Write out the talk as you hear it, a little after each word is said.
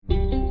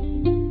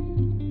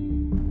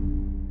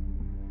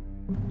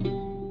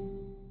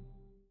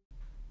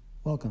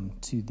Welcome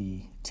to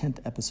the 10th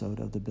episode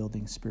of the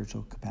Building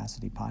Spiritual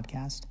Capacity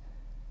podcast,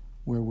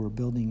 where we're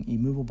building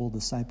immovable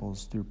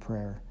disciples through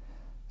prayer,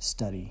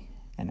 study,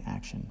 and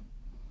action.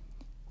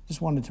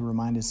 Just wanted to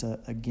remind us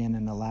again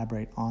and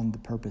elaborate on the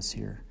purpose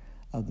here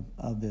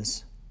of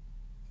this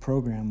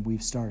program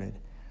we've started.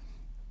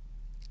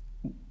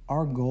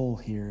 Our goal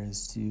here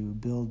is to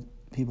build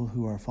people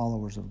who are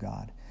followers of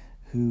God,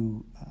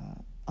 who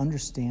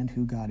understand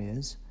who God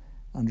is,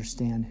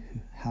 understand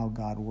how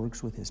God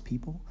works with his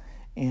people,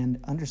 and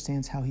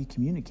understands how he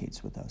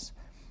communicates with us.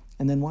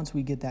 And then once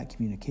we get that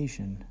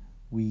communication,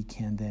 we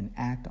can then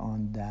act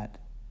on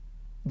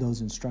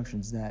those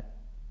instructions that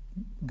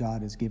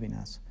God is giving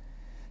us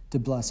to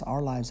bless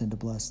our lives and to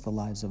bless the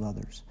lives of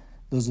others.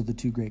 Those are the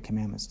two great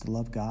commandments, to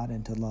love God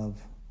and to love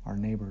our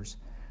neighbors.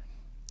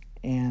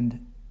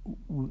 And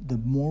the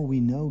more we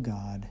know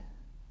God,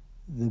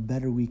 the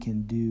better we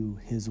can do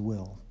his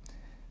will.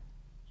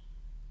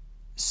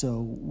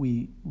 So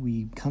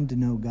we come to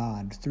know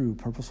God through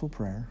purposeful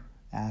prayer,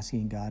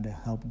 asking God to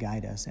help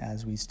guide us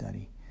as we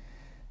study.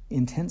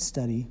 Intense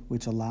study,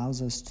 which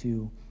allows us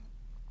to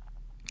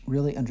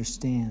really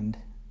understand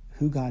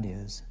who God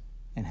is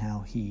and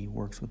how he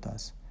works with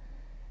us,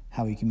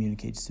 how he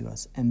communicates to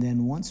us. And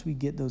then once we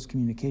get those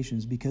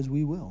communications, because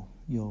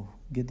you'll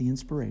get the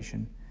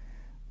inspiration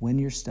when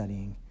you're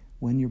studying,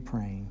 when you're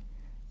praying,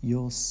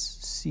 you'll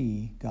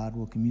see God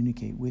will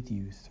communicate with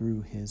you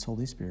through his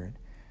Holy Spirit,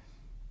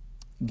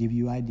 give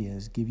you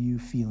ideas, give you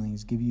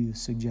feelings, give you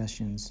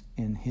suggestions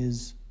in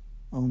his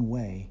own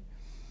way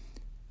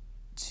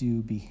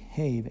to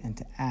behave and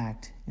to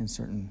act in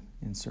certain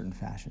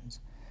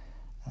fashions.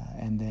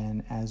 And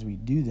then as we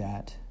do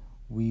that,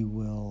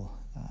 we'll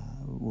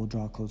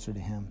draw closer to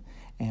him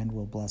and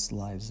we'll bless the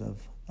lives of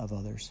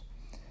others.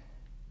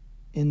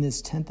 In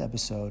this 10th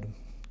episode,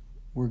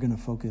 we're going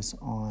to focus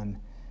on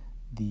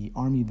the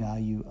Army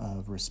value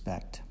of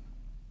respect.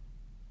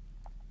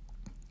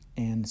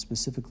 And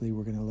specifically,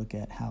 we're going to look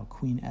at how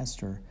Queen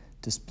Esther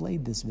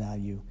displayed this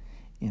value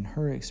in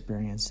her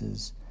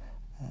experiences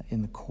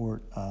in the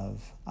court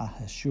of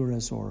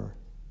Ahasuerus or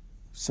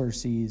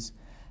Xerxes,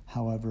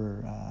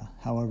 however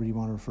you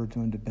want to refer to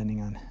him,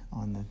 depending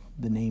on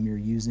the name you're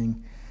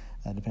using,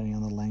 depending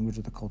on the language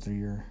or the culture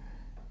you're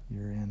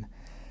in.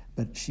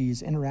 But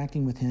she's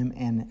interacting with him,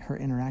 and her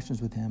interactions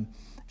with him,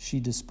 she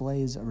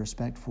displays a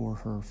respect for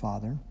her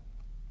father,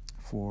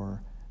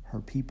 for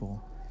her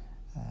people,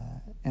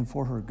 and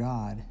for her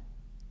God,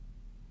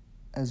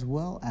 as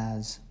well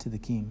as to the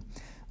king.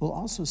 We'll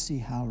also see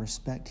how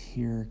respect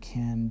here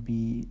can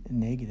be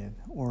negative,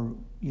 or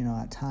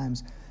at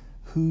times,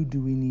 who do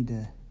we need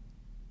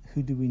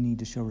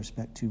to show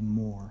respect to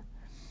more?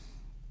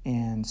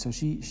 And so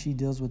she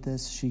deals with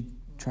this. She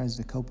tries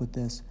to cope with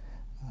this,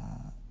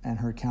 and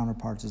her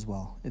counterparts as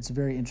well. It's a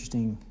very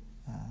interesting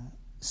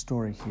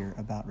story here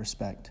about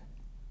respect.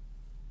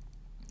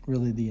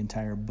 Really, the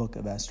entire book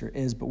of Esther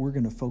is, but we're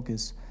going to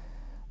focus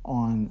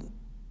on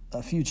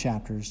a few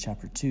chapters,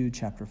 chapter 2,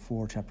 chapter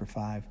 4, chapter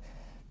 5.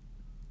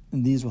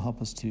 And these will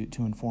help us to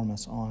inform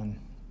us on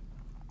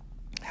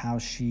how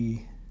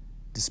she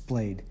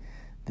displayed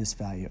this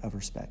value of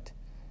respect.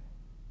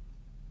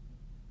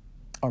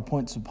 Our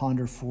points to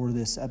ponder for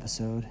this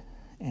episode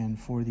and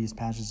for these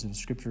passages of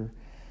Scripture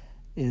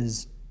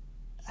is,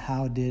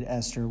 how did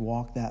Esther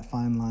walk that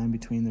fine line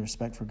between the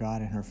respect for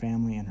God and her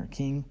family and her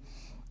king?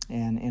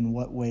 And in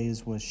what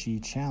ways was she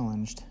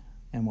challenged,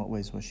 and what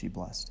ways was she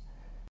blessed?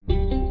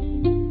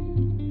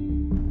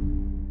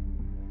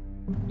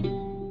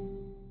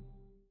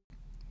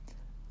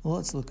 Well,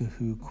 let's look at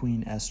who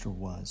Queen Esther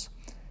was.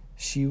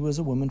 She was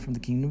a woman from the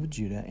kingdom of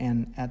Judah,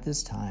 and at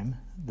this time,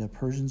 the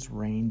Persians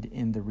reigned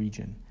in the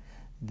region.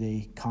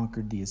 They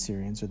conquered the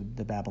Assyrians, or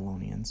the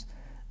Babylonians.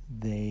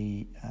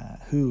 The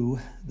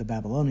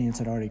Babylonians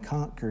had already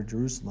conquered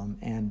Jerusalem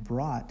and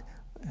brought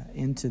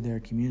into their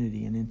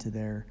community and into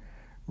their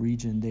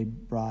region,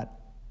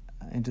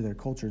 into their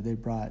culture, they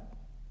brought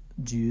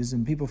Jews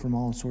and people from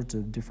all sorts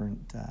of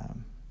different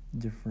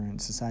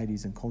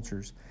societies and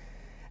cultures.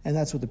 And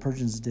that's what the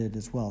Persians did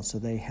as well. So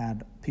they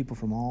had people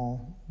from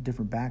all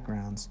different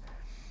backgrounds,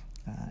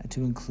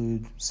 to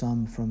include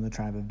some from the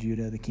tribe of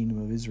Judah, the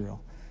kingdom of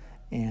Israel.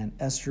 And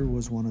Esther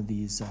was one of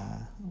these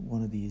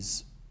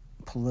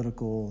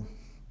political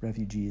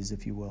refugees,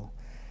 if you will,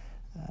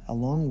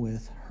 along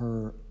with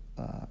her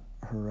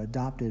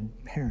adopted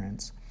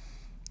parents.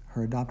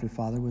 Her adopted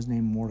father was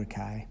named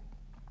Mordecai.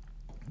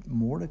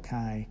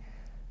 Mordecai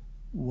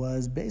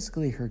was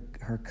basically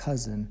her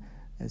cousin.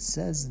 It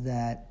says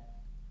that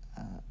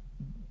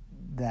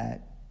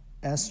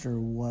Esther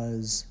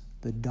was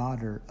the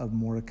daughter of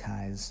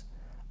Mordecai's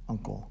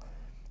uncle.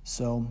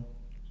 So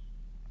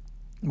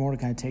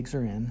Mordecai takes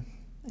her in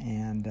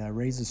and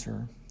raises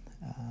her.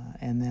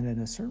 And then at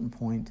a certain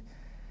point,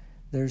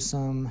 there's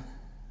some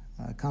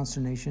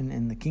consternation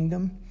in the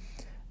kingdom.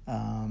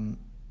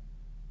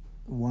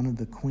 One of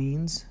the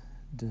queens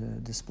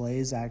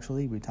displays,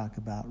 actually, we talk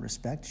about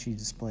respect. She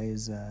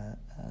displays a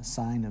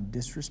sign of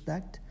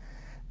disrespect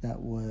that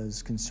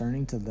was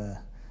concerning to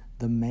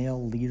the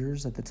male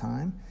leaders at the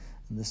time.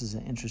 And this is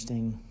an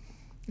interesting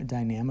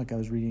dynamic. I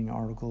was reading an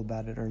article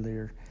about it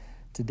earlier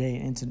today.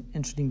 And it's an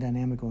interesting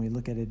dynamic when we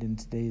look at it in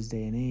today's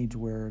day and age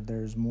where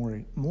there's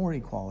more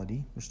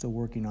equality. We're still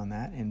working on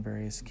that in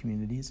various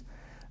communities,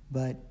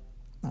 but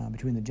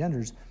between the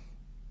genders.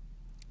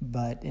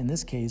 But in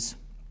this case,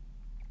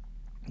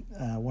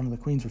 one of the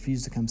queens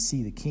refused to come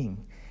see the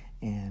king,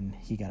 and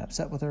he got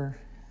upset with her.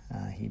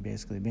 He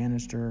basically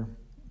banished her,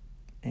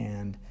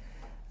 and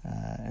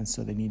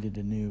so they needed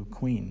a new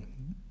queen.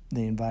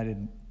 They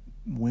invited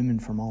women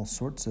from all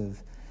sorts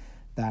of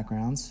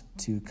backgrounds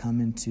to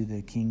come into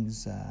the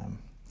king's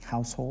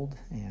household,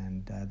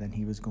 and then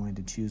he was going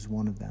to choose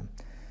one of them.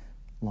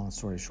 Long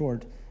story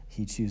short,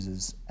 he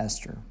chooses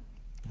Esther.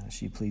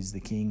 She pleased the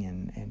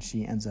king, and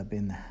she ends up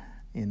in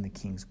the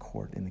king's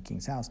court, in the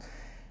king's house.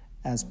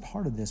 As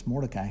part of this,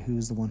 Mordecai, who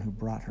is the one who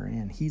brought her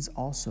in, he's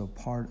also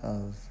part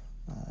of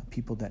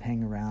people that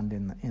hang around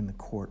in the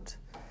court,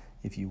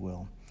 if you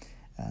will.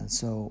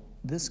 So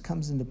this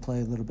comes into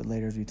play a little bit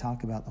later as we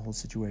talk about the whole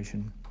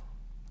situation.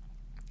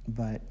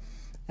 But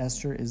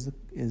Esther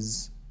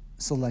is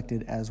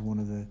selected as one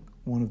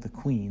of the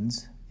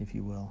queens, if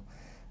you will,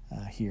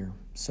 here.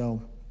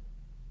 So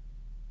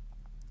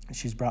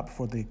she's brought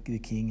before the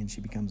king, and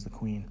she becomes the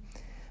queen.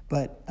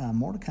 But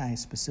Mordecai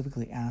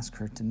specifically asked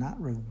her to not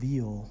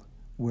reveal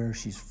where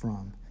she's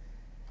from.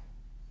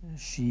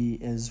 She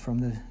is from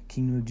the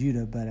kingdom of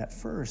Judah, but at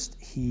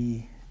first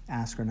he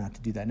asked her not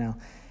to do that. Now,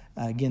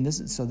 again, this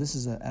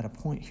is at a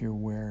point here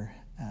where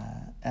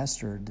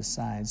Esther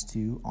decides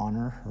to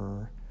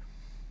honor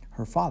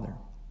her father.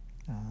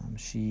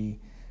 She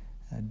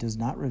does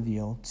not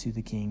reveal to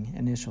the king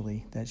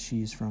initially that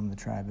she's from the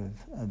tribe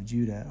of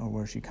Judah or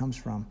where she comes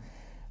from.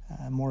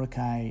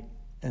 Mordecai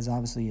is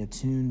obviously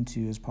attuned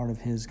to, as part of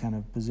his kind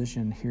of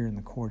position here in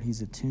the court,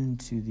 he's attuned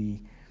to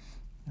the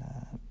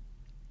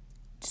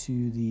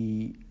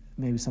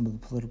maybe some of the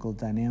political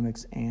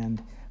dynamics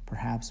and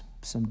perhaps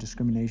some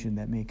discrimination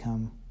that may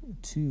come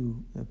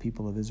to the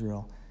people of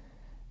Israel.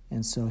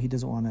 And so he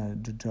doesn't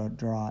want to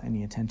draw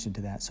any attention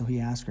to that. So he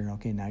asked her,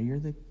 okay, now you're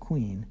the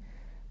queen.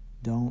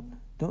 Don't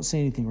say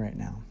anything right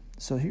now.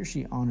 So here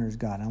she honors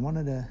God. She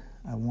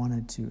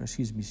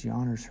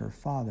honors her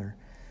father,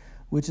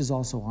 which is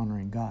also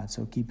honoring God.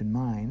 So keep in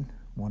mind,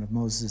 one of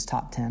Moses'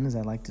 top 10, as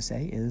I like to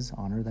say, is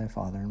honor thy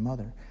father and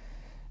mother.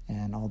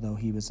 And although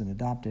he was an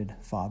adopted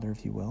father,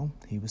 if you will,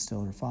 he was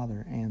still her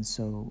father. And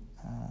so,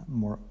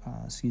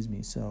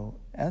 so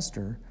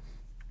Esther,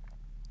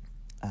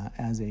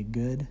 as a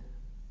good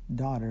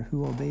daughter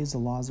who obeys the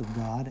laws of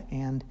God,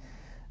 and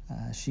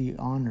she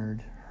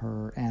honored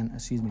her,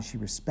 she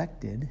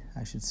respected,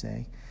 I should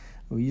say.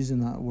 We're using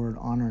the word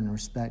honor and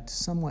respect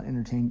somewhat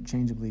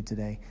interchangeably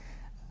today.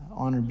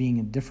 Honor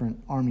being a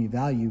different army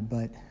value,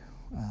 but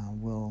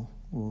we'll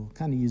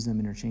kind of use them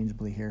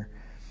interchangeably here.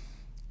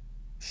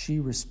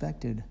 She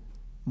respected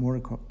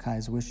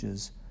Mordecai's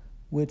wishes,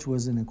 which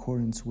was in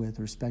accordance with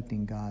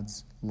respecting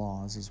God's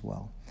laws as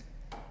well.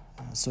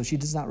 So she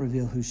does not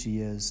reveal who she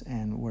is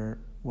and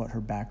what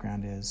her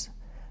background is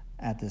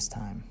at this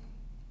time.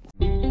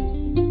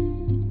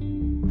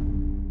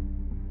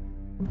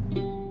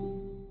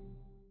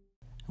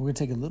 We're going to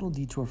take a little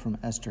detour from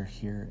Esther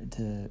here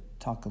to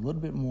talk a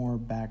little bit more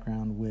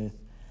background with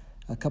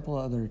a couple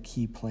of other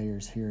key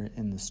players here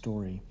in the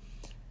story.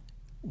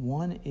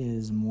 One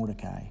is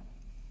Mordecai.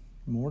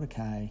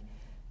 Mordecai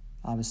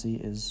obviously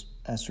is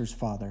Esther's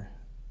father.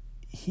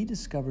 He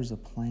discovers a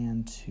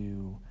plan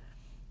to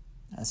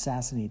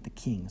assassinate the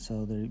king.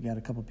 So you got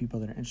a couple of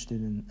people that are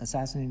interested in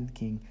assassinating the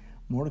king.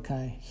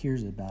 Mordecai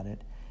hears about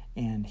it,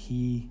 and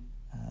he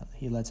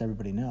lets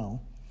everybody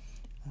know.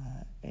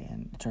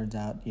 And it turns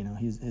out,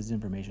 his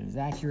information is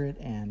accurate,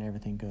 and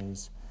everything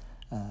goes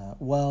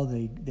well.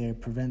 They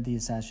prevent the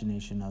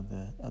assassination of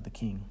the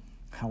king.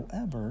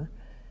 However,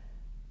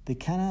 they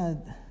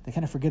kind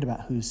of forget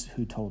about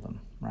who told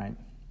them, right?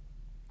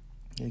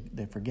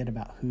 They forget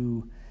about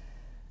who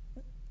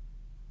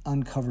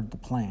uncovered the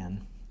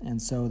plan,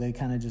 and so they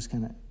kind of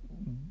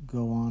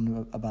go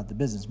on about the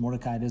business.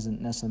 Mordecai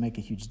doesn't necessarily make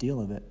a huge deal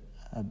of it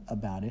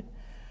about it,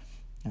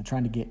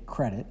 trying to get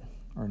credit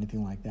or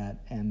anything like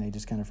that, and they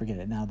just kind of forget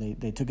it. Now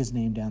they took his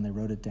name down, they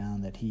wrote it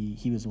down that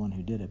he was the one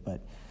who did it,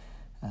 but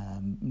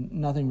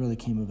nothing really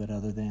came of it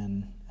other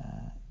than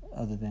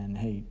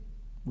hey,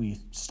 we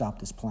stopped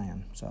this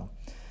plan. So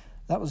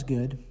that was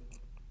good.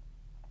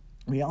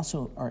 We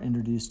also are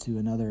introduced to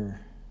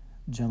another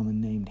gentleman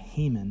named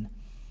Haman.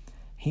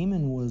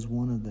 Haman was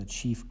one of the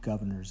chief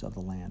governors of the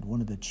land,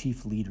 one of the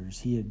chief leaders.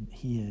 He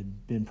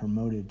had been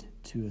promoted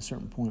to a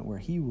certain point where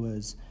he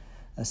was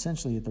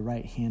essentially at the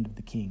right hand of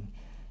the king.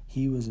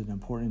 He was an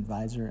important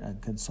advisor, a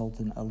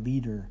consultant, a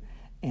leader,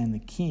 and the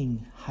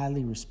king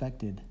highly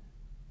respected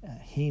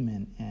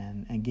Haman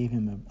and gave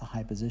him a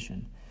high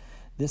position.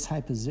 This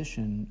high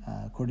position,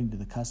 according to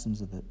the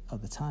customs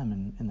of the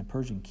time in the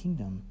Persian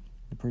kingdom,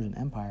 the Persian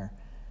Empire,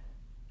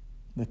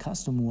 the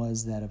custom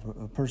was that if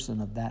a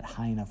person of that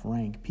high enough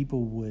rank,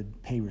 people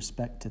would pay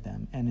respect to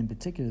them, and in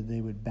particular,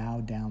 they would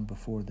bow down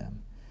before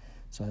them.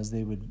 So as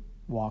they would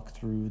walk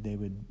through, they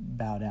would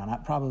bow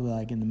down. Probably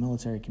like in the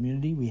military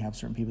community, we have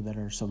certain people that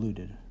are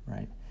saluted,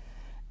 right?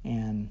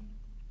 And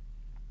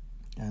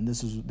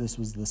this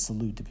was the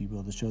salute, if you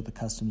will, to show the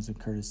customs and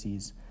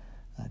courtesies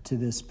to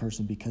this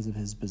person because of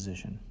his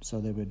position.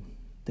 So they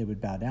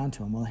would bow down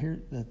to him. Well,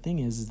 here the thing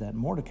is that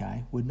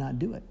Mordecai would not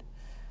do it.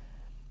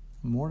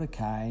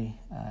 Mordecai,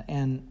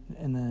 and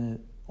the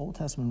Old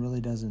Testament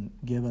really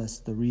doesn't give us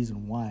the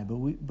reason why,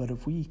 but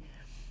if we,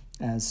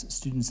 as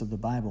students of the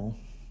Bible,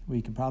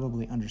 we can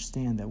probably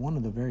understand that one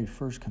of the very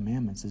first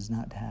commandments is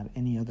not to have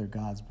any other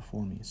gods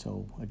before me.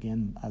 So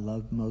again, I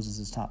love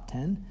Moses' top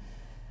 10.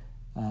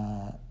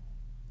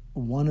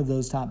 One of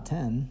those top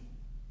 10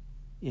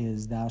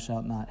 is thou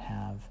shalt not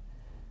have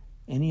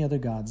any other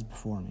gods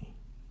before me,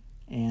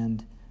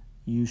 and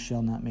you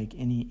shall not make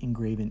any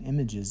engraven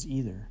images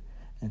either,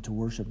 and to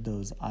worship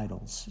those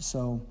idols.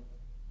 So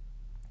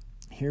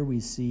here we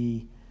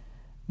see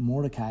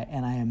Mordecai,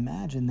 and I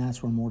imagine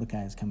that's where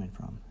Mordecai is coming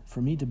from.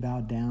 For me to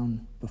bow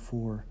down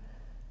before,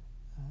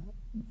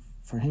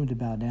 for him to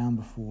bow down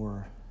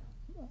before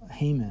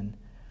Haman,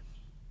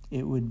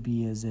 it would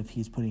be as if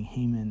he's putting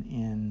Haman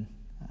in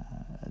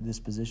this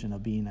position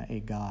of being a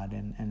god,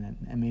 and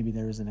maybe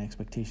there is an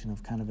expectation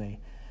of kind of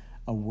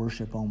a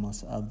worship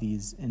almost of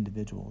these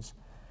individuals.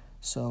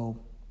 So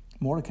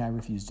Mordecai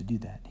refused to do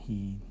that.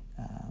 He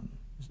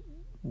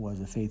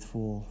was a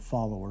faithful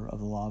follower of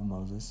the law of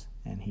Moses,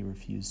 and he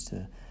refused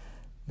to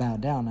bow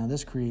down. Now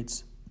this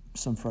creates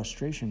some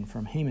frustration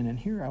from Haman, and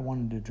here I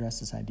wanted to address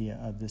this idea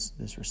of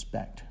this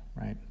respect,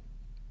 right?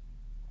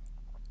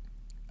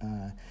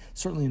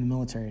 Certainly in the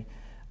military,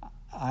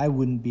 I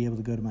wouldn't be able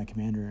to go to my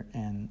commander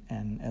and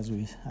as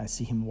I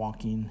see him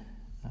walking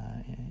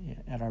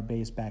at our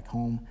base back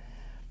home,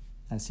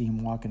 I see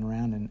him walking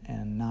around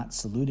and not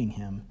saluting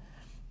him.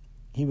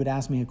 He would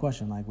ask me a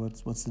question like,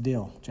 "What's the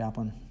deal,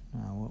 Chaplain?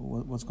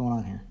 What's going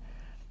on here?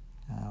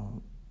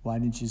 Why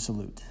didn't you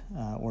salute?"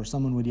 Or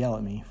someone would yell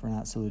at me for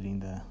not saluting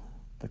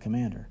the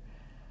commander.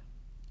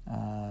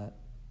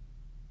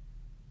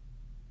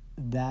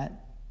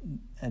 That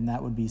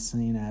would be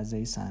seen as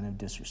a sign of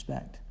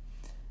disrespect.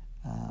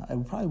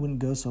 It probably wouldn't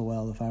go so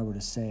well if I were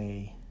to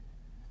say,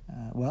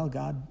 "Well,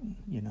 God,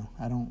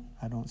 I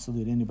don't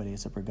salute anybody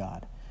except for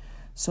God."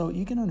 So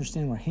you can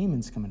understand where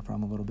Haman's coming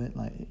from a little bit.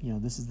 Like,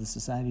 this is the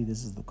society,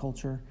 this is the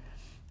culture,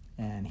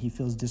 and he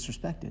feels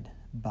disrespected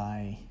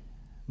by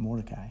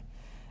Mordecai.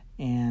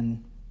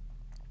 And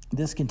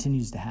this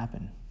continues to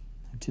happen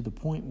to the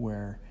point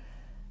where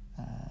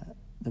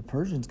the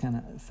Persians kind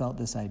of felt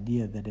this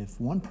idea that if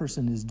one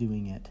person is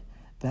doing it,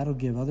 that'll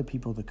give other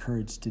people the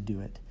courage to do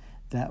it.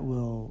 That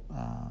will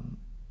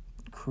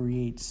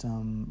create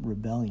some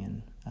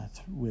rebellion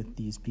with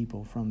these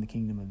people from the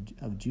kingdom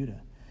of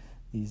Judah,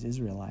 these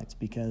Israelites,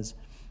 because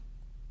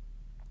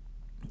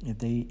if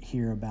they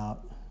hear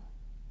about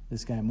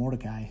this guy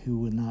Mordecai who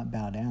would not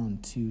bow down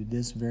to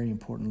this very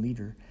important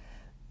leader,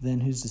 then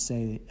who's to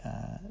say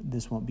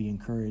this won't be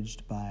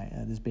encouraged by,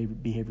 this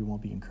behavior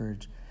won't be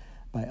encouraged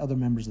by other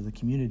members of the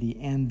community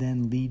and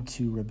then lead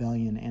to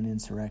rebellion and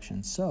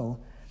insurrection. So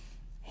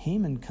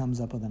Haman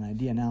comes up with an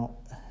idea. Now,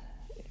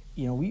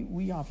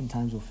 we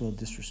oftentimes will feel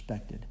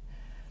disrespected.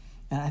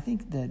 And I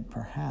think that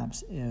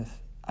perhaps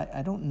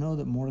I don't know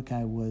that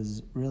Mordecai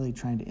was really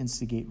trying to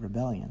instigate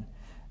rebellion.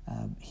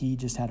 He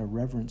just had a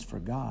reverence for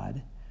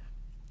God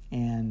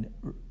and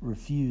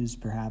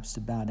refused perhaps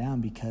to bow down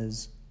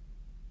because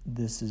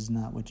this is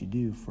not what you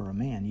do for a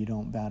man. You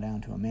don't bow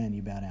down to a man,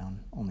 you bow down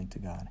only to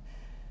God.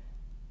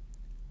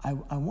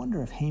 I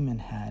wonder if Haman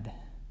had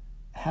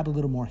a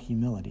little more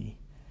humility,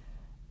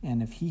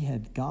 and if he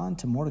had gone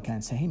to Mordecai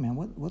and said, "Hey man,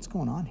 what's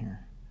going on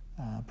here?"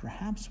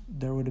 Perhaps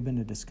there would have been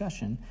a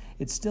discussion.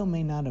 It still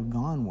may not have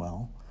gone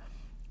well,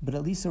 but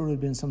at least there would have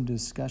been some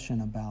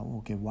discussion about,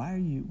 okay, why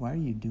are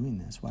you doing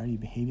this? Why are you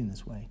behaving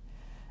this way?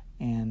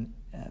 And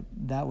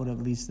that would have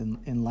at least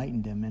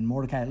enlightened him. And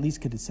Mordecai at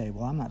least could say,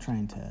 "Well, I'm not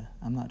trying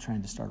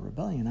to start a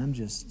rebellion.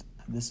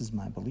 This is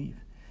my belief."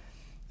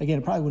 Again,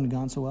 it probably wouldn't have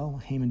gone so well.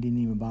 Haman didn't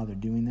even bother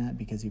doing that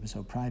because he was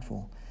so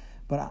prideful.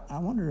 But I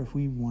wonder if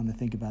we want to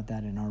think about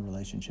that in our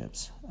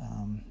relationships,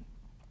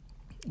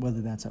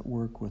 whether that's at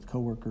work with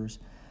coworkers.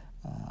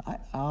 I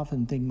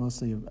often think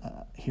mostly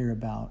hear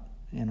about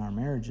in our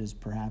marriages,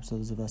 perhaps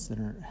those of us that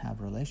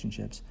have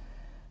relationships,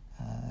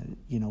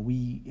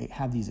 we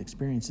have these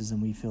experiences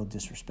and we feel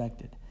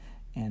disrespected.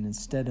 And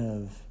instead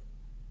of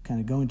kind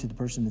of going to the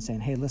person and saying,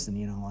 "Hey, listen,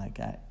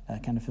 I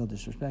kind of feel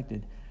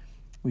disrespected,"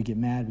 we get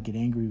mad, we get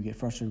angry, we get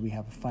frustrated, we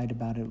have a fight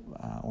about it,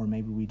 or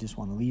maybe we just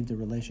want to leave the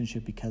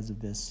relationship because of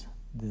this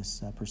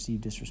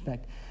perceived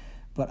disrespect.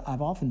 But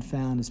I've often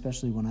found,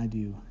 especially when I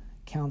do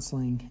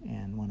counseling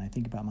and when I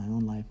think about my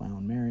own life, my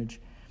own marriage,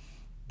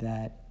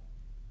 that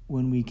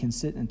when we can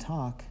sit and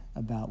talk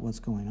about what's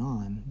going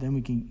on, then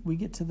we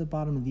get to the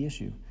bottom of the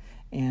issue,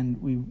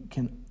 and we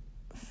can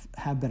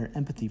have better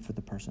empathy for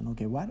the person.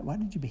 Okay, why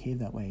did you behave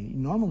that way?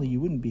 Normally you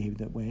wouldn't behave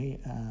that way,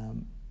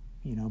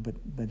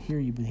 but here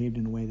you behaved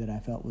in a way that I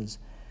felt was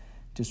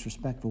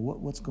disrespectful.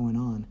 What's going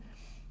on?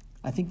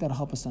 I think that'll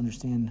help us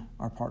understand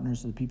our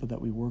partners, the people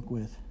that we work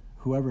with,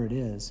 whoever it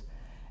is,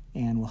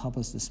 and will help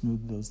us to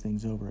smooth those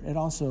things over. It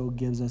also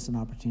gives us an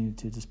opportunity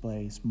to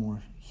display some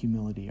more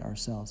humility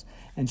ourselves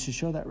and to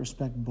show that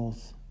respect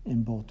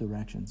in both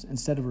directions.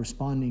 Instead of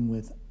responding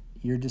with,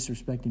 you're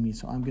disrespecting me,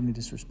 so I'm going to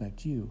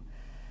disrespect you,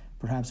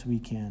 perhaps we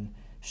can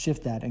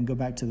shift that and go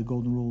back to the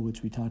golden rule,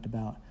 which we talked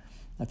about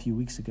a few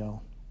weeks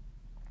ago,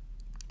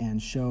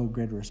 and show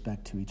greater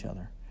respect to each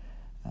other.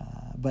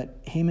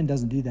 But Haman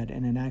doesn't do that,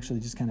 and it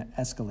actually just kind of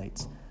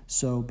escalates.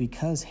 So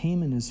because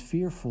Haman is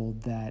fearful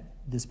that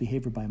this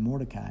behavior by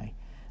Mordecai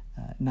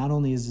not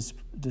only is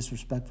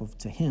disrespectful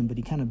to him, but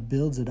he kind of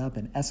builds it up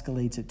and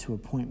escalates it to a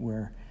point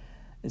where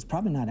it's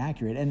probably not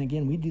accurate. And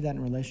again, we do that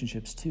in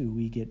relationships too.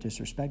 We get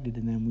disrespected,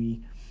 and then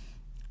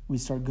we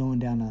start going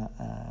down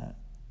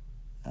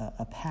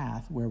a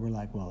path where we're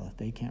like, well, if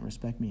they can't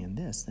respect me in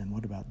this, then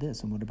what about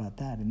this, and what about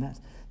that? And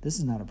this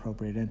is not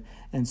appropriate.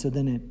 And so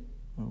then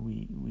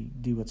we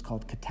do what's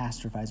called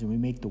catastrophizing. We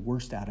make the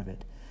worst out of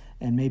it,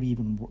 and maybe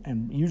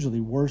and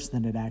usually worse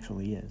than it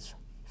actually is.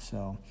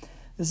 So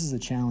this is a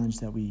challenge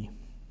that we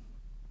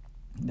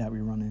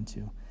run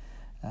into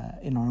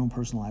in our own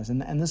personal lives,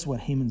 and this is what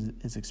Haman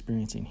is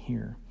experiencing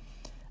here.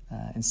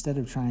 Instead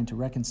of trying to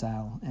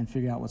reconcile and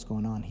figure out what's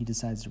going on, he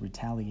decides to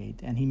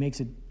retaliate, and he makes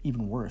it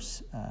even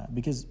worse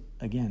because,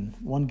 again,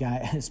 one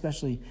guy,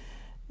 especially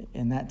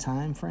in that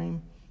time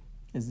frame,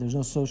 there's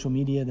no social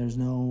media, there's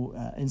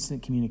no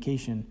instant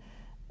communication,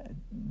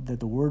 that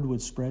the word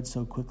would spread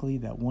so quickly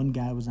that one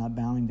guy was not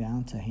bowing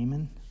down to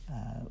Haman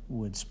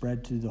would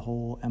spread to the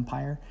whole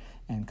empire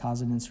and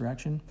cause an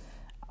insurrection.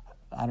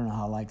 I don't know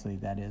how likely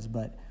that is,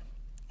 but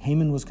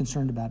Haman was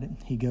concerned about it.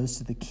 He goes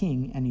to the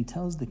king, and he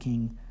tells the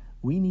king,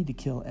 we need to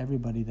kill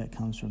everybody that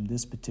comes from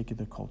this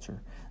particular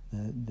culture,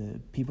 the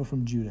people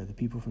from Judah, the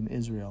people from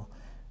Israel.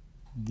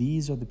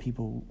 These are the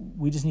people,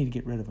 we just need to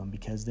get rid of them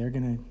because they're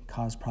going to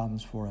cause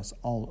problems for us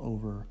all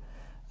over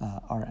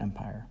our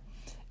empire.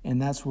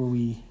 And that's where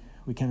we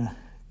kind of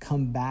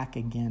come back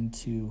again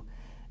to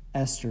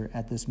Esther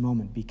at this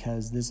moment,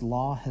 because this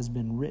law has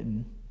been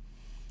written,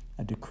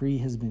 a decree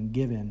has been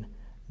given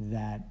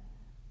that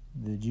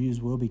the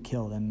Jews will be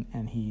killed,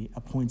 and he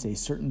appoints a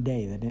certain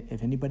day that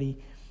if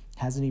anybody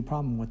has any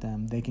problem with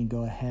them, they can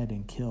go ahead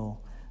and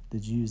kill the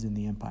Jews in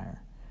the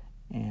empire.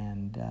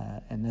 And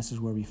this is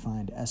where we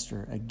find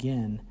Esther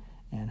again,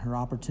 and her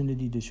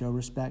opportunity to show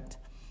respect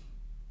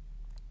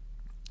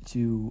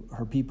to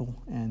her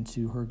people and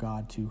to her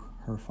God, to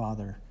her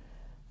father,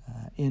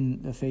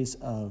 in the face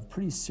of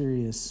pretty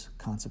serious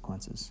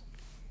consequences.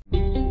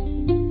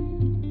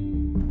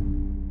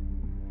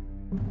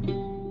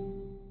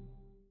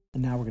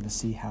 And now we're going to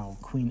see how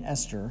Queen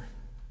Esther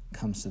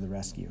comes to the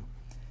rescue.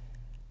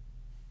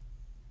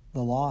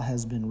 The law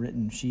has been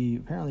written. She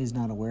apparently is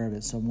not aware of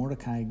it, so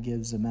Mordecai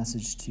gives a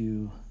message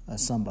to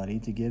somebody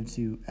to give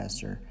to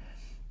Esther,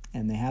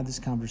 and they have this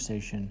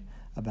conversation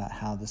about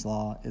how this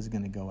law is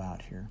going to go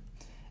out here.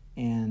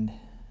 And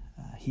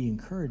he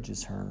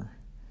encourages her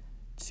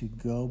to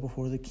go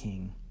before the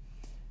king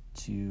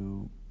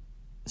to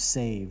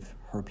save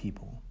her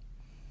people.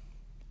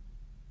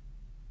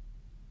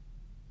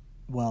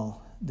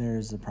 Well,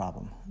 there's a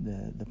problem.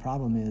 The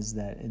problem is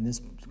that in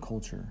this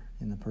culture,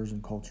 in the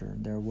Persian culture,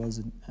 there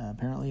was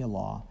apparently a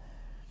law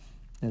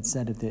that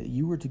said if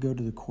you were to go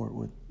to the court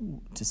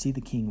to see the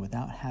king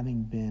without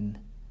having been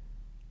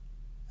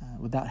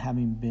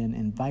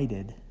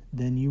invited,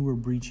 then you were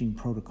breaching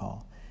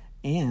protocol.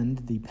 And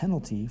the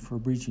penalty for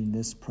breaching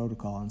this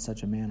protocol in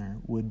such a manner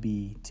would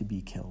be to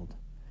be killed.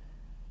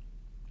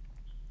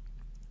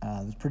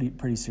 There's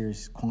pretty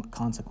serious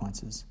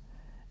consequences.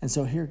 And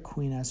so here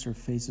Queen Esther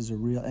faces a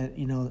real,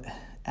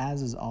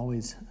 as is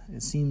always,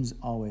 it seems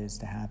always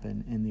to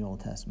happen in the Old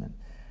Testament,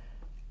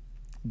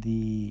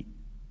 the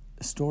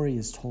story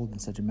is told in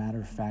such a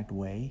matter-of-fact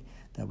way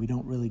that we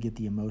don't really get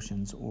the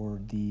emotions or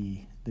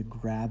the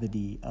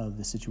gravity of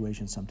the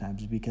situation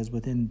sometimes, because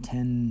within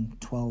 10,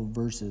 12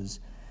 verses,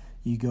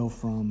 you go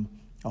from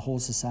a whole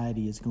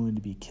society is going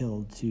to be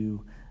killed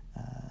to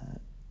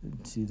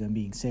them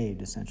being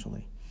saved,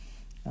 essentially.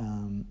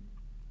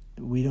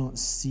 We don't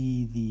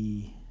see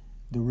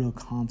the real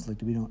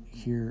conflict. We don't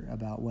hear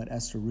about what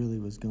Esther really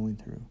was going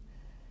through.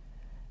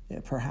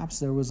 Perhaps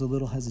there was a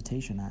little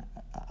hesitation.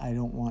 I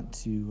don't want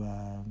to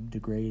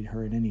degrade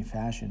her in any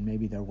fashion.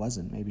 Maybe there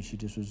wasn't. Maybe she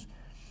just was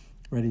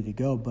ready to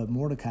go. But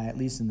Mordecai, at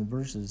least in the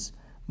verses,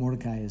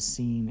 Mordecai is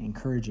seen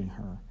encouraging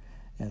her,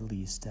 at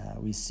least.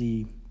 We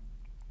see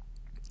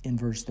in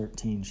verse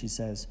 13, he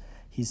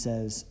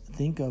says,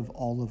 think of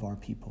all of our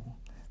people.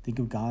 Think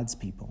of God's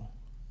people.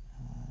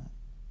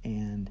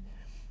 And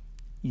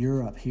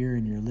you're up here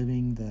and you're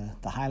living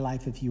the high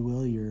life, if you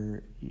will.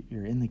 You're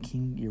in the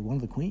king. You're one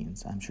of the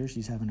queens. I'm sure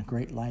she's having a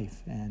great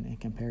life, and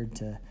compared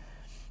to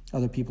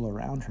other people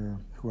around her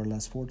who are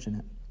less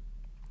fortunate.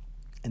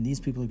 And these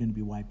people are going to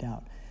be wiped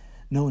out.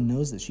 No one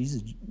knows that she's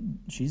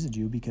a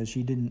Jew because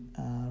she didn't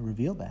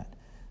reveal that.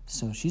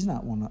 So she's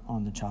not one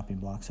on the chopping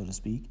block, so to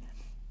speak.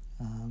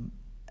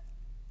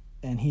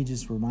 And he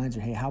just reminds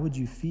her, hey, how would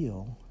you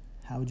feel?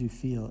 How would you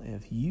feel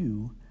if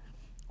you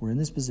were in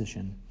this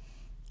position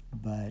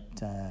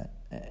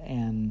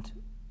and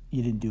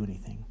you didn't do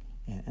anything.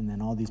 And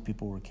then all these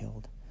people were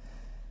killed.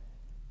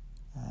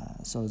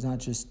 So it's not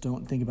just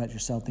don't think about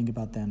yourself, think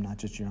about them, not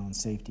just your own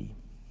safety.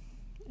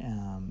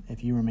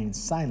 If you remain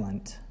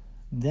silent,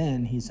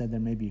 then he said there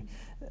may be,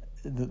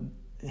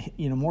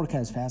 Mordecai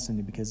is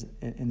fascinating because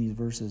in these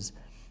verses,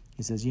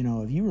 he says,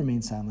 if you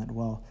remain silent,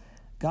 well,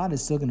 God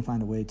is still going to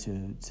find a way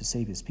to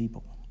save his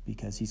people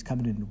because he's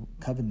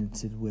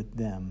covenanted with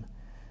them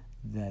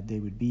that they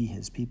would be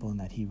his people and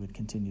that he would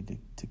continue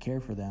to care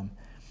for them.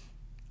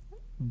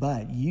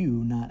 But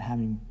you not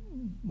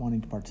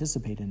wanting to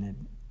participate in it,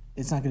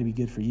 it's not going to be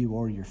good for you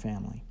or your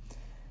family.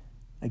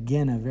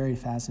 Again, a very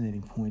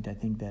fascinating point I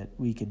think that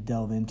we could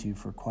delve into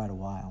for quite a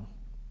while.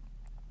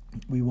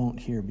 We won't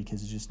here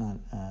because it's just not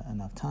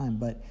enough time,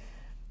 but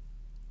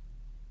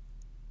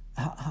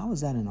how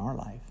is that in our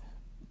life?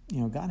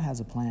 God has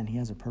a plan. He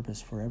has a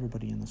purpose for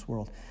everybody in this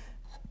world.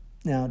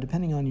 Now,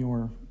 depending on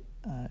your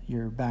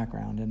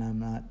background, and I'm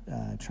not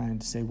trying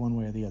to say one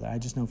way or the other, I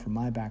just know from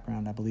my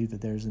background, I believe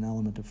that there's an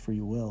element of free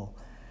will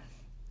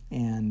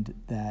and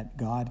that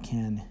God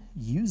can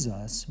use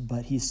us,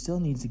 but he still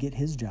needs to get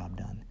his job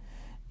done.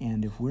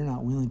 And if we're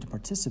not willing to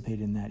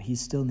participate in that, he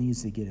still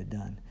needs to get it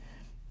done.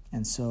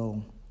 And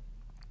so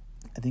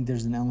I think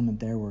there's an element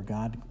there where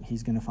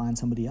he's going to find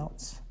somebody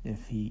else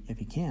if he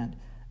can't,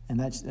 and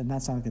that's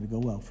not going to go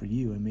well for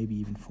you and maybe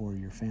even for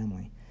your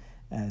family,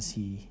 as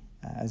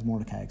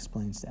Mordecai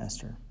explains to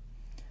Esther.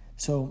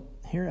 So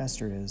here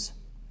Esther is,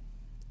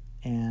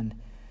 and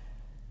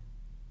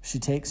she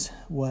takes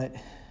what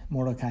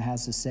Mordecai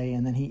has to say,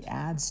 and then he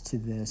adds to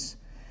this.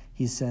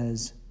 He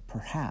says,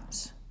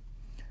 perhaps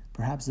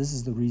this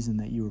is the reason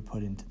that you were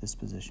put into this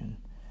position.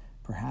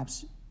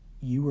 Perhaps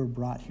you were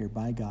brought here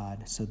by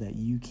God so that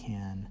you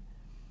can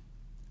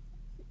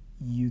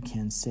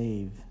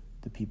save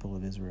the people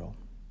of Israel.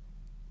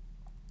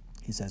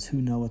 He says, who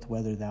knoweth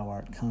whether thou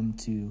art come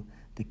to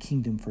the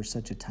kingdom for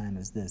such a time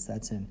as this?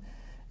 That's in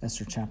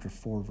Esther chapter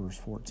 4, verse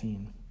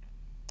 14.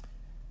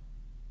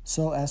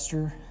 So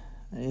Esther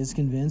is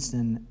convinced,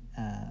 and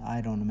I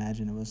don't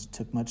imagine it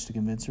took much to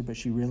convince her, but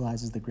she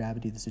realizes the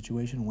gravity of the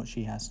situation and what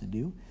she has to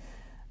do.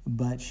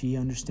 But she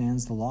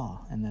understands the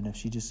law, and that if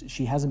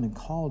she hasn't been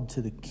called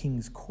to the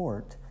king's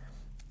court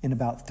in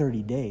about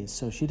 30 days,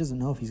 so she doesn't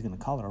know if he's going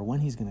to call her or when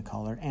he's going to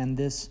call her, and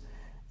this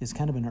is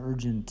kind of an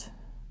urgent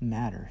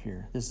matter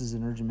here. This is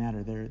an urgent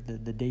matter.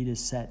 The date is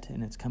set,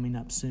 and it's coming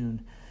up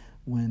soon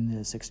when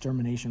this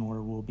extermination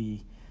order will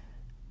be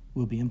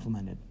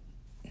implemented.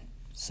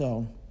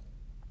 So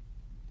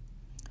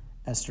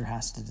Esther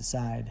has to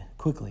decide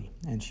quickly,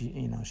 and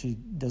she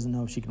doesn't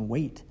know if she can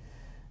wait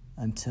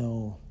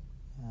until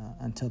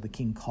the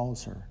king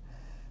calls her.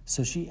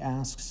 So she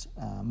asks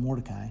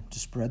Mordecai to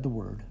spread the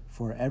word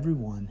for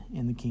everyone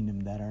in the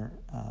kingdom that are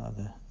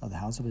of the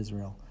house of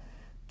Israel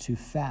to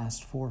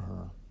fast for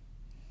her.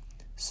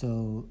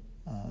 So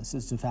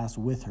says to fast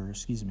with her,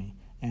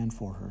 and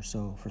for her.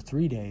 So for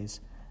 3 days,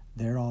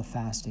 they're all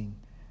fasting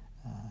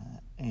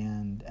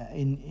and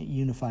in a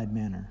unified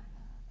manner.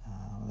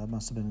 That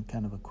must have been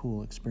kind of a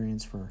cool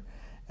experience for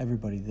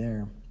everybody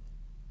there.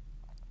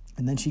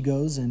 And then she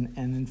goes, and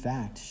in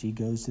fact, she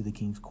goes to the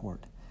king's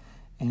court.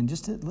 And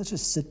let's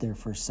just sit there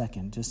for a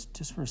second,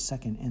 just for a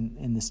second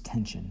in this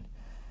tension.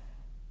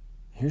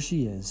 Here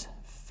she is,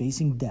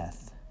 facing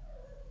death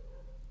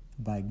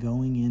by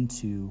going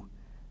into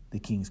the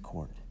king's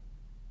court,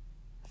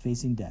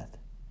 facing death.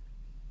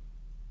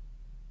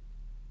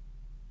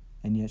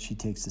 And yet she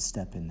takes a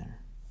step in there.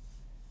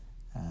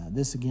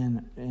 This,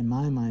 again, in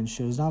my mind,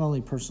 shows not only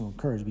personal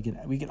courage,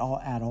 we could all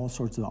add all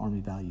sorts of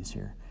army values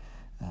here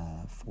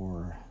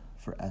for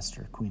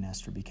Esther, Queen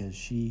Esther, because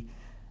she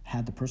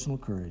had the personal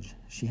courage,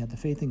 she had the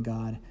faith in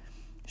God,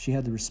 she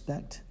had the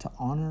respect to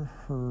honor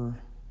her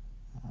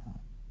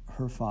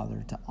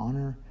father, to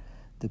honor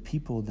the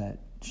people that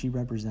she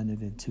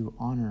represented, and to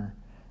honor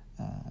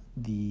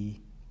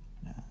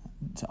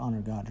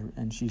God,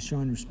 and she's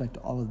showing respect to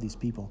all of these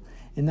people.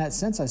 In that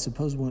sense, I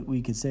suppose what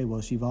we could say,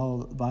 well, she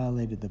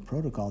violated the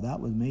protocol. That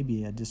was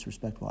maybe a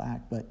disrespectful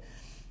act, but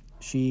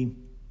she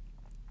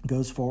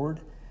goes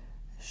forward.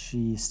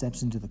 She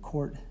steps into the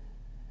court.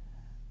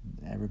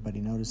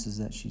 Everybody notices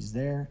that she's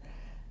there.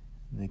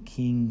 The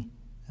king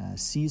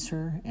sees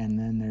her, and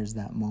then there's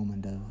that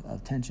moment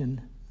of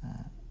tension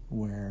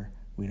where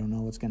we don't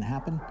know what's going to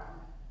happen.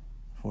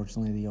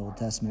 Fortunately, the Old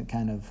Testament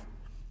kind of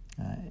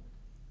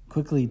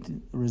quickly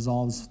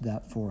resolves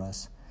that for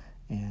us.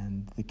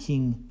 And the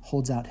king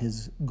holds out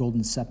his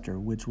golden scepter,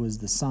 which was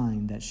the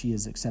sign that she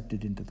is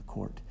accepted into the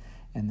court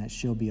and that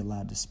she'll be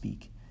allowed to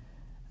speak.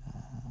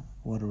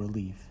 What a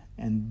relief.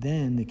 And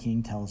then the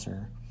king tells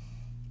her,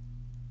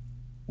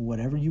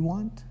 whatever you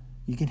want,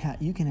 you can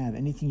have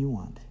anything you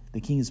want.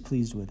 The king is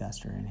pleased with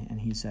Esther,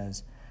 and he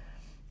says,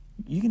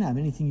 you can have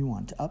anything you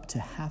want, up to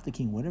half the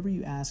king. Whatever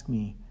you ask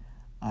me,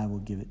 I will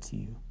give it to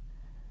you.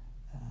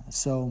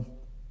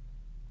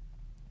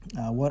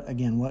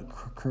 What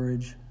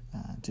courage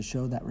to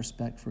show that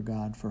respect for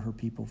God, for her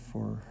people,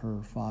 for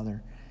her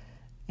father,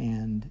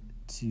 and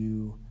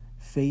to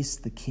face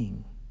the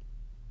king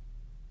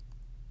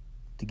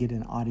to get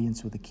an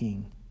audience with the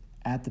king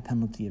at the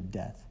penalty of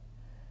death.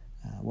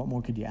 What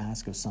more could you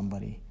ask of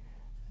somebody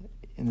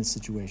in this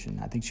situation?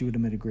 I think she would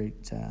have made a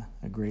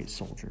great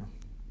soldier.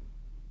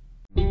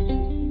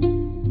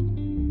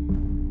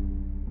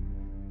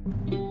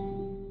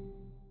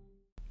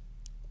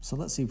 So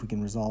let's see if we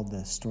can resolve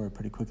this story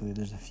pretty quickly.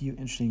 There's a few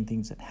interesting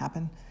things that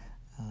happen,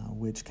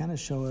 which kind of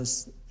show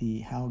us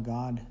how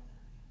God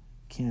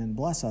can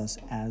bless us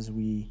as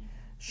we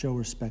show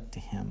respect to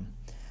him.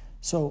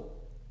 So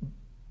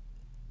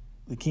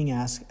the king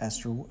asked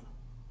Esther,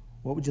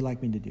 what would you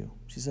like me to do?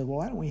 She said, well,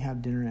 why don't we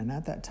have dinner? And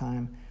at that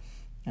time,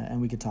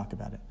 and we could talk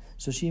about it.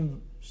 So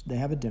they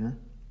have a dinner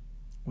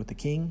with the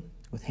king,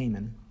 with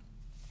Haman.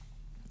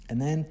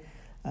 And then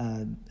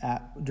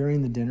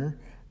during the dinner,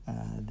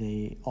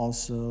 they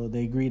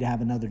agree to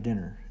have another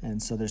dinner.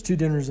 And so there's two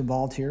dinners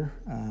involved here.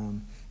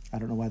 I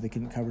don't know why they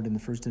couldn't cover it in the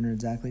first dinner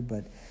exactly,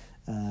 but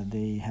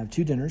they have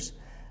two dinners.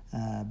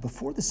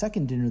 Before the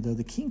second dinner, though,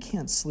 the king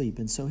can't sleep,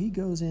 and so he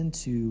goes in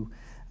to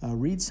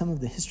read some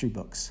of the history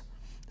books,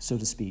 so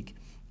to speak.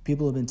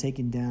 People have been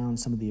taking down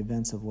some of the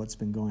events of what's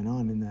been going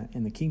on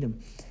in the kingdom.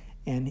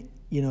 And,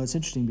 it's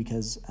interesting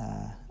because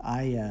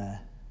I'm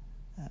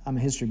a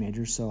history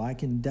major, so I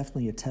can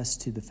definitely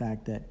attest to the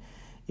fact that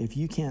if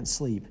you can't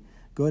sleep,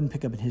 go ahead and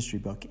pick up a history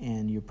book,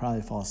 and you'll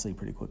probably fall asleep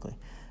pretty quickly.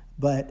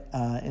 But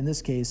in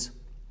this case,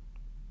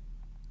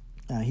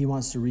 he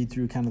wants to read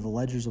through kind of the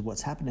ledgers of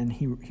what's happened, and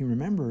he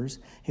remembers,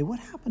 hey, what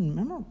happened?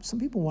 Remember, some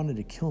people wanted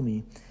to kill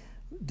me.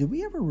 Did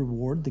we ever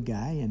reward the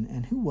guy?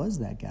 And who was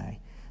that guy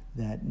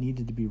that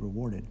needed to be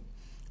rewarded?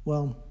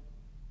 Well,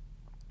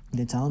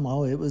 they tell him,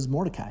 oh, it was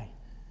Mordecai.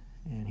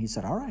 And he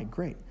said, all right,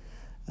 great.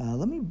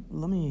 Let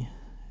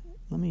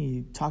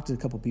me talk to a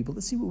couple people.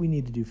 Let's see what we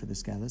need to do for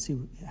this guy. Let's see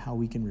how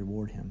we can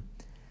reward him.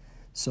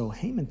 So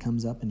Haman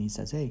comes up and he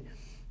says, hey,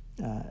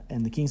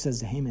 and the king says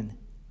to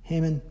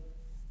Haman,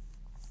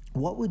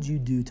 what would you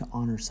do to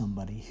honor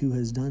somebody who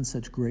has done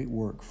such great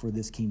work for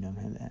this kingdom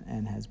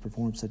and has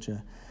performed such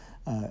a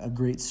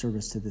great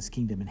service to this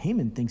kingdom? And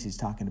Haman thinks he's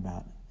talking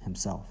about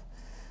himself.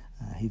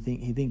 He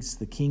thinks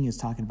the king is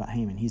talking about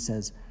Haman. He's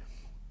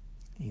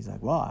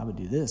like, well, I would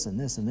do this and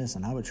this and this,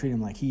 and I would treat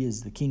him like he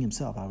is the king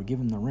himself. I would give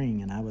him the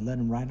ring, and I would let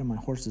him ride on my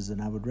horses,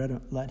 and I would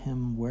let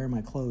him wear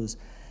my clothes.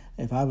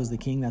 If I was the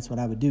king, that's what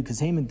I would do, because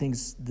Haman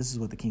thinks this is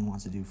what the king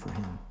wants to do for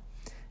him.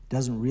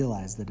 Doesn't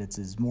realize that it's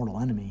his mortal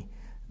enemy,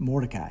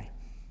 Mordecai.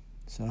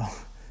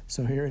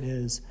 So here it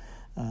is.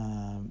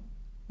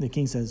 The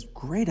king says,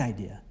 great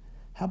idea.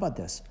 How about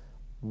this?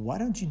 Why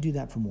don't you do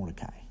that for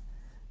Mordecai?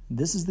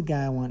 This is the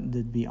guy I want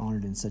to be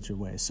honored in such a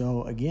way.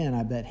 So again,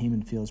 I bet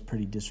Haman feels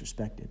pretty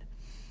disrespected.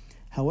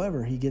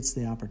 However, he gets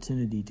the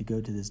opportunity to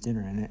go to this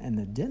dinner, and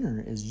the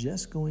dinner is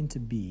just going to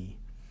be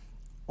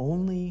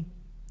only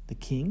the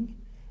king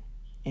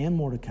and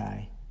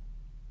Mordecai,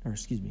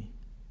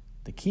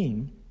 the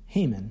king,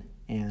 Haman,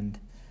 and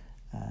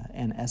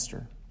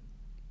Esther.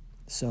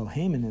 So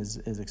Haman is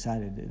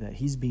excited that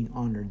he's being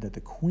honored, that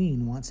the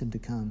queen wants him to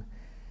come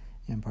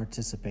and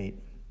participate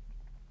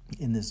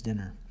in this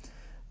dinner.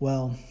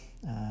 Well,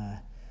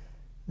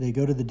 they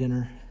go to the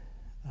dinner.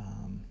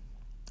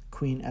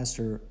 Queen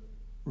Esther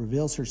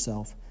reveals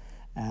herself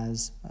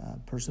as a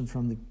person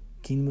from the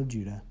kingdom of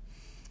Judah.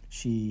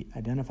 She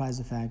identifies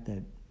the fact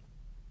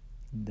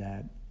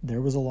that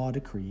there was a law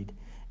decreed,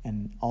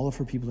 and all of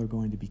her people are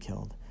going to be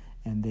killed,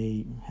 and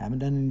they haven't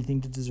done anything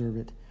to deserve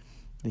it.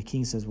 The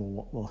king says,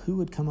 well, who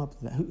would come up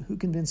with that? Who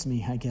convinced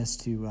me, I guess,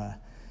 to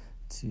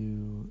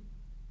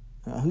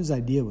whose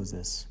idea was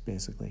this,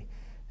 basically?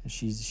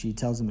 She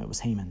tells him it was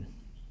Haman.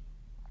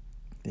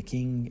 The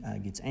king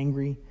gets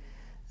angry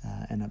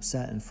and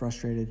upset and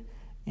frustrated,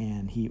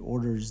 and he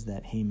orders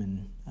that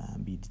Haman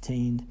be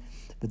detained.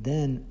 But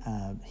then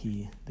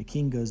the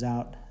king goes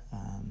out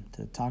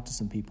to talk to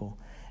some people,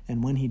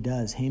 and when he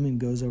does, Haman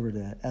goes over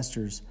to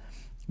Esther's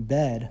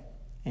bed,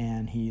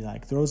 and he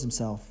throws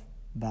himself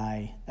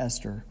by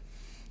Esther,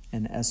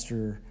 and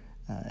Esther.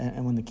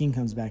 And when the king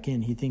comes back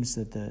in, he thinks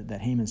that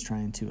Haman's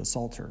trying to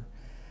assault her.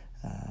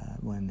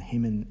 When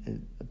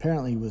Haman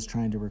apparently was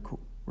trying to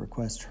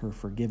request her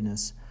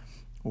forgiveness,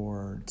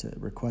 or to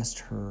request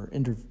her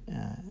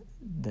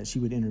that she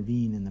would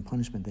intervene in the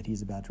punishment that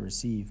he's about to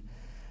receive.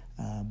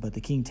 But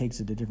the king takes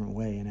it a different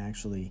way, and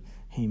actually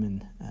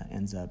Haman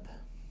ends up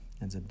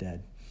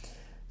dead.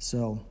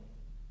 So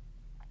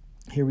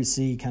here we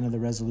see kind of the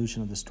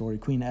resolution of the story.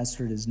 Queen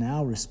Esther is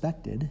now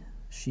respected.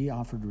 She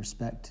offered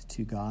respect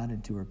to God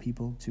and to her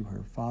people, to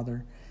her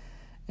father,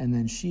 and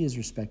then she is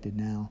respected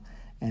now.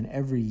 And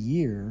every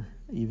year,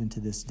 even to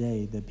this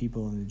day, the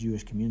people in the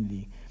Jewish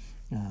community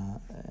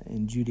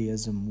in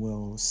Judaism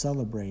will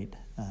celebrate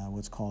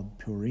what's called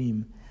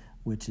Purim,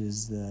 which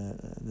is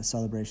the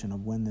celebration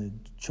of when the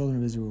children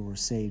of Israel were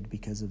saved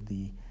because of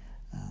the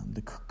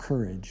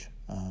courage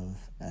of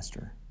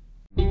Esther.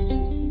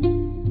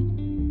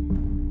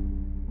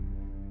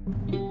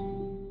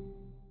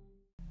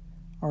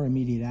 Our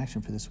immediate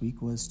action for this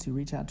week was to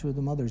reach out to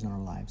the mothers in our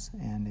lives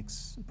and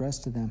express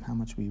to them how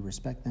much we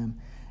respect them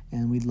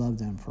and we love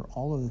them for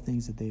all of the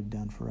things that they've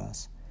done for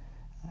us.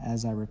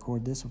 As I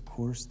record this, of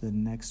course, the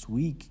next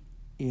week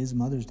is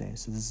Mother's Day,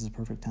 so this is a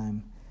perfect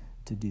time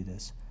to do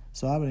this.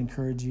 So I would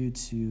encourage you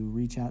to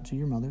reach out to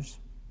your mothers,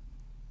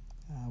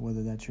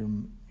 whether that's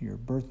your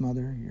birth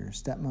mother, your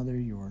stepmother,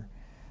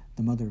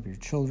 the mother of your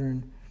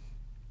children,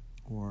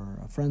 or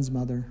a friend's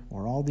mother,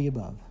 or all the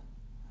above,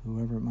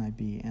 whoever it might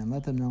be, and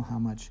let them know how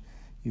much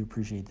you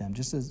appreciate them.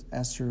 Just as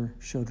Esther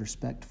showed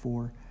respect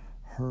for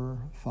her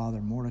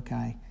father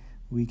Mordecai,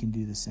 we can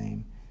do the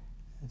same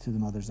to the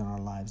mothers in our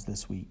lives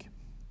this week.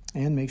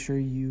 And make sure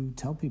you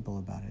tell people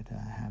about it.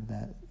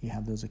 You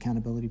have those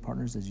accountability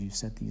partners as you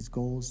set these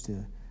goals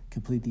to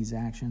complete these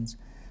actions.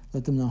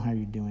 Let them know how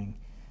you're doing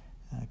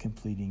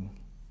completing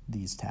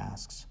these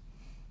tasks.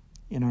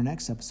 In our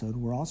next episode,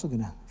 we're also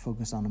going to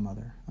focus on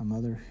a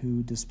mother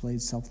who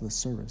displayed selfless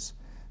service.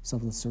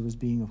 Selfless service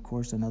being, of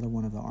course, another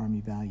one of the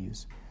Army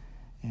values.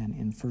 And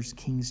in 1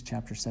 Kings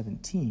chapter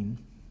 17,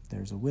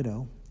 there's a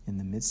widow in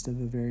the midst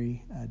of a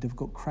very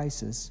difficult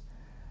crisis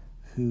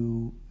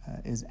who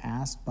is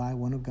asked by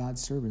one of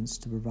God's servants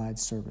to provide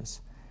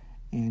service.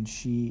 And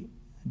she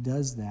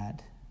does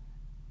that,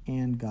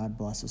 and God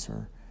blesses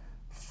her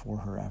for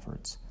her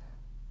efforts.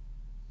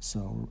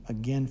 So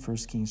again, 1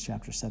 Kings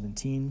chapter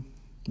 17,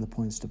 the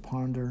points to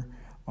ponder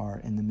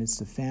are: in the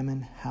midst of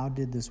famine, how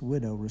did this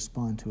widow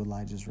respond to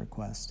Elijah's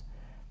request?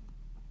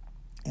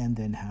 And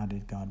then how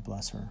did God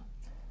bless her?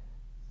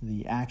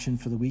 The action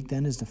for the week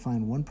then is to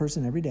find one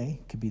person every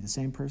day. Could be the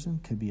same person,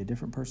 could be a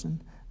different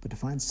person, but to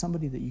find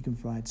somebody that you can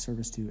provide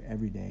service to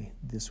every day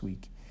this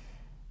week.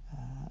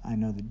 I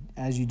know that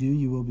as you do,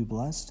 you will be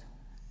blessed,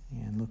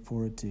 and look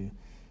forward to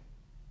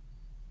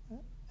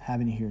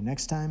having you here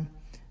next time.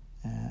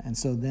 And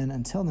so then,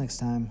 until next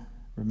time,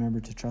 remember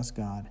to trust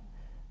God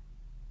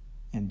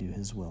and do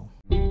His will.